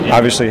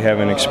Obviously,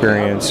 having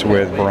experience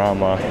with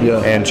Brahma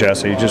and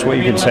Jesse, just what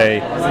you can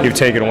say you've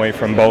taken away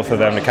from both of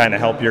them to kind of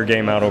help your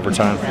game out over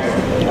time.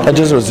 And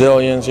just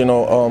resilience,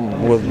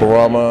 with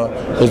Brahma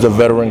is the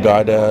veteran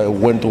guy that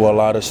went through a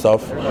lot of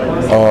stuff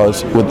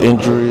with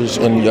injuries,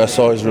 and I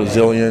saw his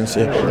resilience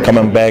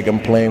coming back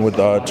and playing with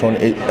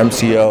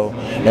MCL,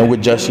 and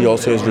with Jesse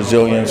also his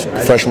resilience,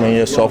 freshman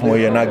year, sophomore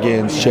year, not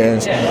getting his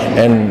chance,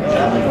 and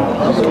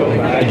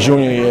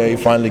junior year he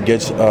finally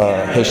gets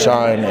his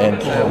shine,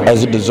 and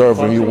as it deserved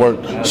when he worked.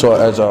 So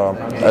as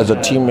a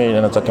teammate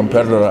and as a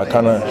competitor,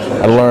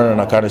 I learn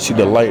and I kind of see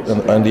the light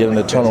in the end of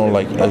the tunnel.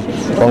 Like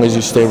as long as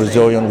you stay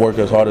resilient, work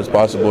as hard as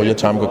possible, your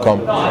time could come.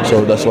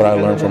 So that's what I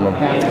learned from him.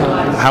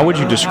 How would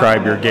you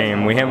describe your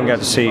game? We haven't got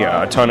to see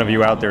a ton of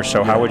you out there,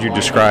 so how would you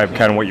describe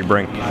kind of what you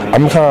bring?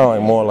 I'm kind of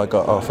like more like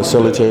a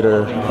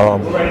facilitator,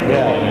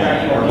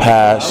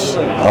 pass,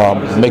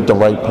 make the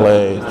right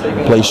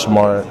play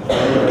smart,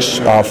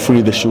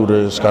 free the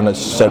shooters, kind of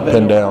set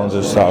pin downs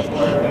and stuff.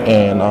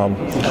 And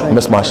I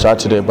missed my shot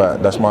today,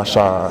 but that's my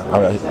shot.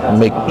 I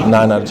make 9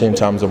 out of 10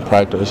 times in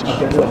practice.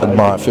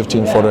 My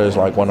 15-footer is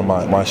like one of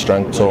my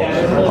strengths, so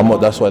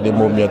that's why they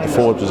moved me at the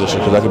forward position,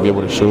 because I could be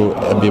able to shoot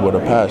and be able to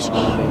pass.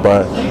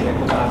 But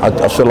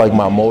I feel like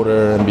my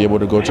motor and be able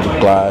to go to the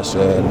glass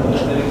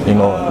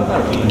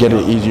and get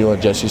it easier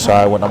on Jesse's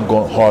side when I'm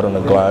going hard on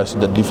the glass.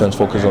 The defense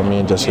focus on me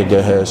and Jesse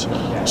get his.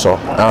 So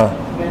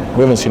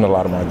we haven't seen a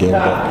lot of my game,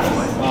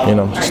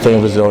 but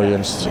staying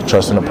resilient,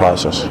 trusting the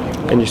process.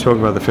 And you spoke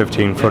about the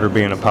 15-footer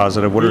being a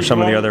positive. What are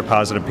some of the other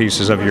positive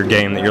pieces of your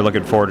game that you're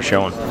looking forward to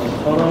showing?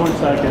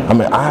 I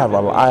mean, I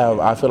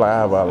feel like I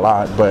have a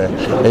lot, but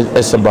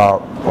it's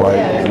about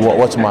like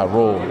what's my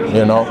role,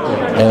 And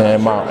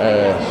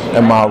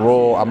in my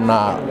role,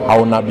 I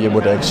will not be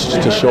able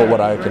to show what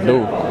I can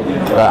do.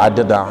 I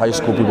did that in high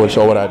school. People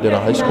show what I did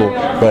in high school,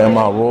 but in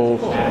my role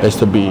is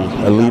to be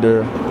a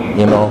leader.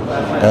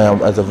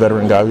 As a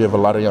veteran guy, we have a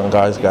lot of young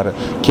guys. Got to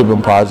keep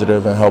them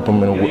positive and help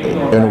them in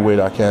any way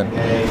that I can.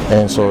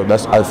 And so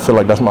I feel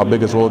like that's my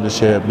biggest role this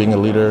year, being a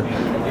leader.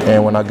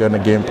 And when I get in the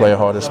game, play as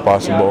hard as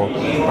possible,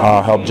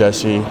 help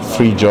Jesse,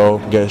 free Joe,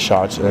 get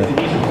shots,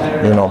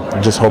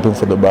 and just hoping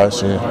for the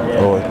best.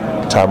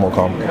 Time will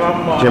come.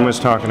 Jim was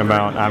talking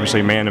about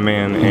obviously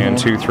man-to-man and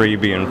 2-3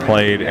 being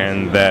played,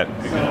 and that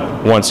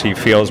once he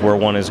feels where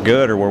one is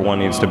good or where one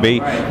needs to be,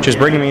 just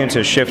bringing me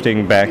into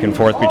shifting back and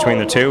forth between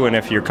the two, and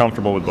if you're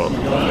comfortable with both.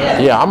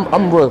 Yeah,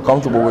 I'm really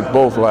comfortable with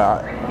both.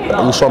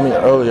 You saw me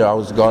earlier, I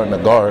was guarding the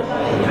guard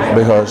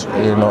because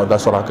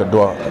that's what I could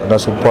do.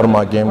 That's part of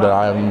my game that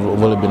I haven't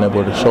really been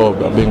able to show,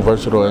 being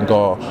versatile and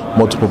guard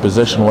multiple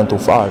positions 1 through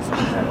 5.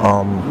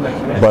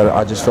 But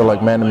I just feel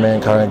like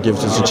man-to-man kind of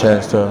gives us a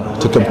chance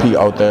to compete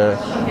out there,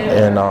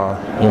 and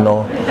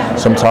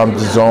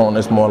sometimes the zone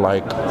is more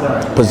like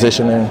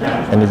positioning,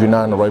 and if you're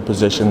not in the right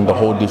position, the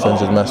whole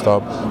defense is messed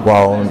up.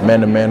 While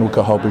man-to-man, we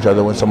could help each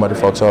other when somebody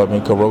fucks up,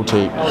 and we could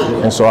rotate.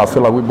 And so I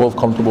feel like we're both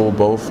comfortable with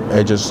both.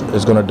 It's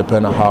going to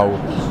depend on how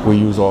we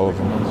use all of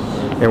them.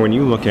 And when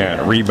you look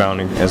at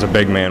rebounding as a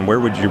big man,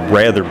 where would you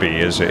rather be?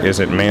 Is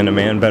it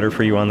man-to-man better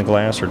for you on the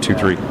glass or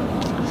 2-3?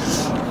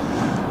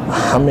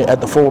 I mean,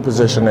 at the forward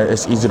position,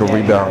 it's easy to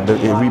rebound. The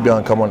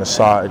rebound come on the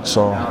side.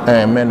 So,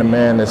 and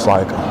man-to-man, it's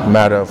like a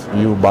matter of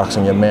you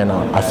boxing your man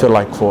out. I feel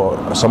like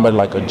for somebody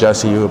like a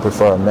Jesse, you would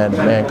prefer a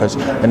man-to-man because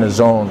in the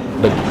zone,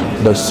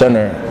 the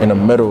center in the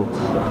middle,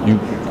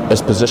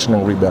 it's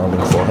positioning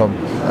rebounding for him.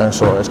 And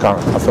so it's kind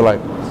of, I feel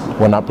like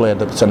when I play at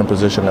the center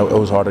position, it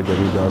was hard to get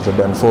rebounds. But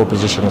in full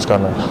position, it's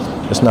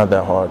not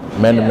that hard.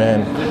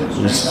 Man-to-man,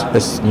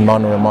 it's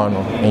mano a mano,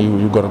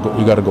 and you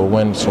gotta go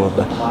win. So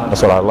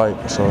that's what I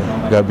like. So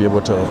you gotta be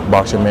able to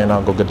box your man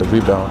out, go get the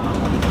rebound.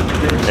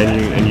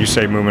 And you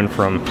say moving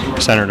from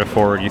center to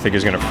forward, you think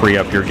is going to free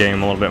up your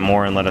game a little bit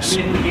more and let us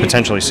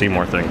potentially see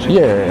more things?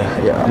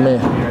 Yeah. I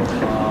mean,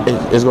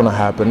 it's going to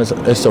happen.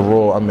 It's a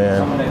role. I mean,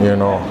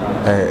 and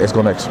it's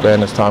going to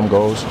expand as time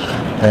goes,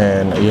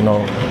 and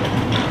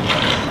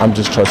I'm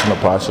just trusting the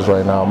process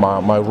right now.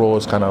 My role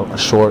is kind of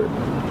short,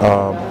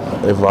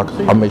 if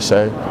I may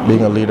say,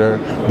 being a leader,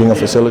 being a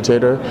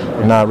facilitator,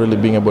 not really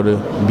being able to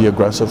be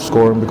aggressive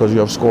scoring because you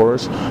have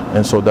scorers.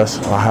 And so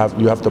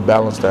you have to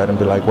balance that and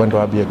be like, when do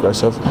I be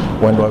aggressive?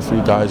 When do I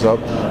free guys up?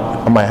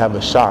 I might have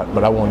a shot,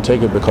 but I won't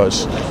take it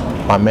because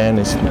my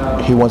man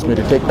he wants me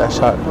to take that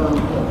shot.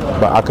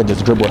 But I could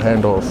just dribble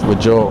handoff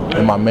with Joe,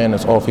 and my man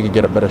is off, he could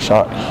get a better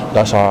shot.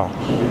 That's how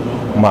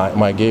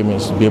my game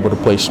is, be able to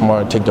play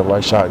smart, take the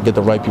right shot, get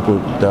the right people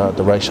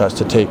the right shots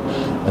to take,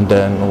 and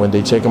then when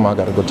they take them, I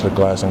got to go to the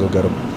glass and go get them.